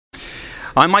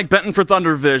I'm Mike Benton for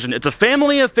Thunder Vision. It's a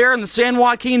family affair in the San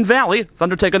Joaquin Valley.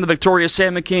 Thunder take on the Victoria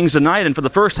Salmon Kings tonight, and for the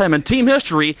first time in team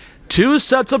history, two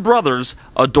sets of brothers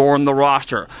adorn the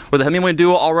roster. With the Hemingway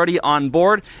duo already on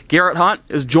board, Garrett Hunt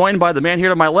is joined by the man here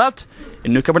to my left,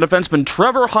 and newcomer defenseman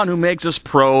Trevor Hunt, who makes his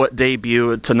pro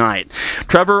debut tonight.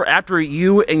 Trevor, after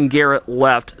you and Garrett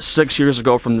left 6 years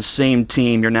ago from the same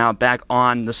team, you're now back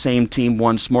on the same team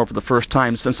once more for the first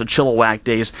time since the Chilliwack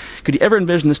days. Could you ever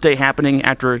envision this day happening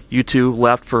after you two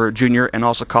left for junior and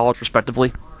also college,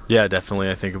 respectively? Yeah, definitely.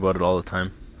 I think about it all the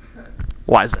time.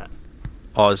 Why is that?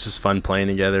 Oh, it's just fun playing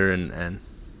together, and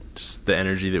just the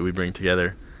energy that we bring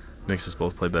together makes us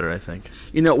both play better, I think.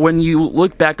 You know, when you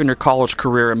look back on your college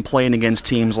career and playing against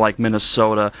teams like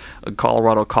Minnesota,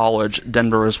 Colorado College,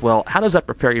 Denver as well, how does that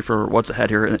prepare you for what's ahead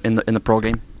here in the pro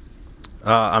game?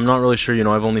 I'm not really sure.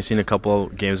 I've only seen a couple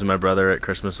games of my brother at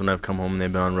Christmas when I've come home and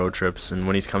they've been on road trips, and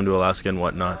when he's come to Alaska and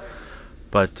whatnot.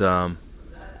 But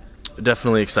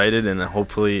definitely excited, and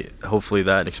hopefully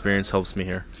that experience helps me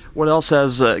here. What else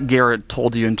has Garrett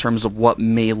told you in terms of what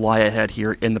may lie ahead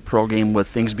here in the pro game with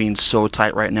things being so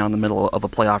tight right now in the middle of a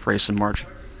playoff race in March?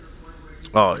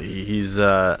 Oh, he's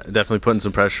definitely putting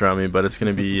some pressure on me, but it's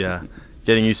going to be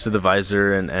getting used to the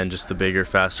visor and just the bigger,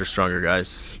 faster, stronger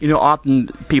guys. Often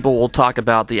people will talk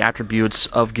about the attributes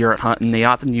of Garrett Hunt, and they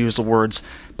often use the words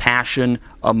passion,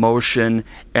 emotion,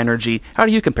 energy. How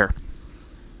do you compare?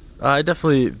 I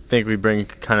definitely think we bring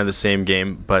kind of the same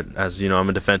game, but as you know, I'm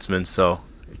a defenseman, so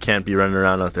I can't be running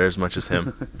around out there as much as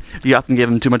him. Do you often give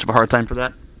him too much of a hard time for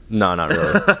that? No, not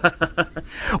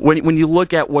really. When you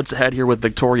look at what's ahead here with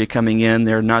Victoria coming in,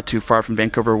 they're not too far from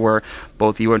Vancouver, where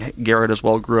both you and Garrett as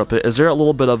well grew up. Is there a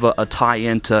little bit of a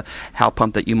tie-in to how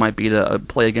pumped that you might be to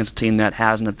play against a team that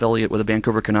has an affiliate with the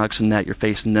Vancouver Canucks and that you're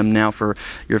facing them now for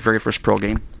your very first pro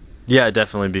game? Yeah,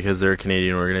 definitely, because they're a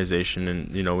Canadian organization,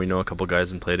 and we know a couple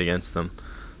guys and played against them.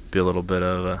 Be a little bit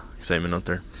of excitement out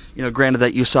there. Granted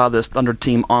that you saw this Thunder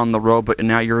team on the road, but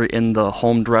now you're in the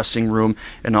home dressing room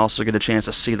and also get a chance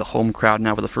to see the home crowd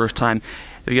now for the first time.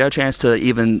 Have you got a chance to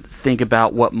even think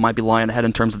about what might be lying ahead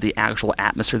in terms of the actual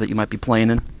atmosphere that you might be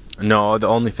playing in? No, the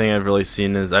only thing I've really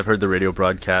seen is I've heard the radio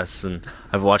broadcasts, and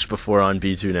I've watched before on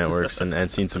B2 networks and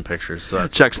seen some pictures. So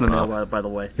that's checks in the mail, by the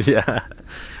way. Yeah.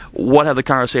 What have the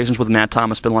conversations with Matt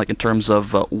Thomas been like in terms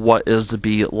of what is to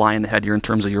be lying ahead here in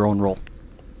terms of your own role?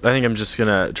 I think I'm just going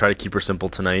to try to keep her simple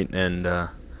tonight and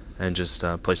just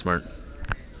play smart.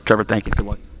 Trevor, thank you. Good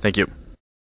luck. Thank you.